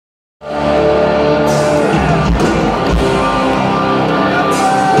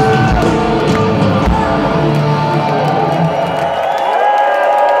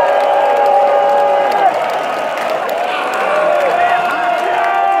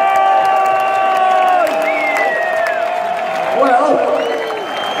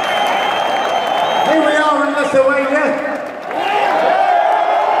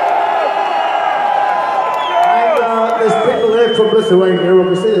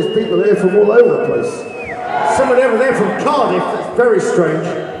there's people here from all over the place. Someone over there from Cardiff, that's very strange.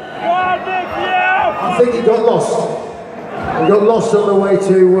 I think he got lost. He got lost on the way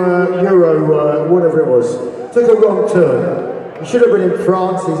to Euro, whatever it was. Took a wrong turn. He should have been in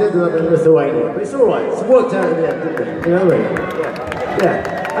France, he's ended up in Lithuania. But it's all right, it's worked out in the end, didn't it? You know what I mean?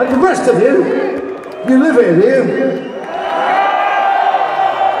 Yeah. And the rest of you, you live here, do you?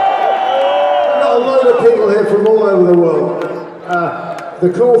 I've got a load of people here from all over the world. The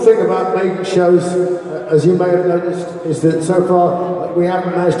cool thing about maiden shows, as you may have noticed, is that so far we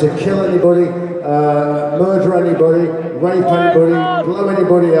haven't managed to kill anybody, murder anybody, rape anybody, blow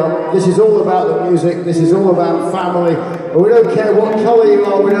anybody up. This is all about the music, this is all about family. And we don't care what colour you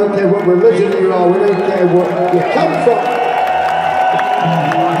are, we don't care what religion you are, we don't care what you come from.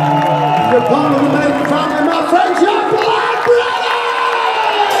 If you're part of the maiden family, my friends, you're black!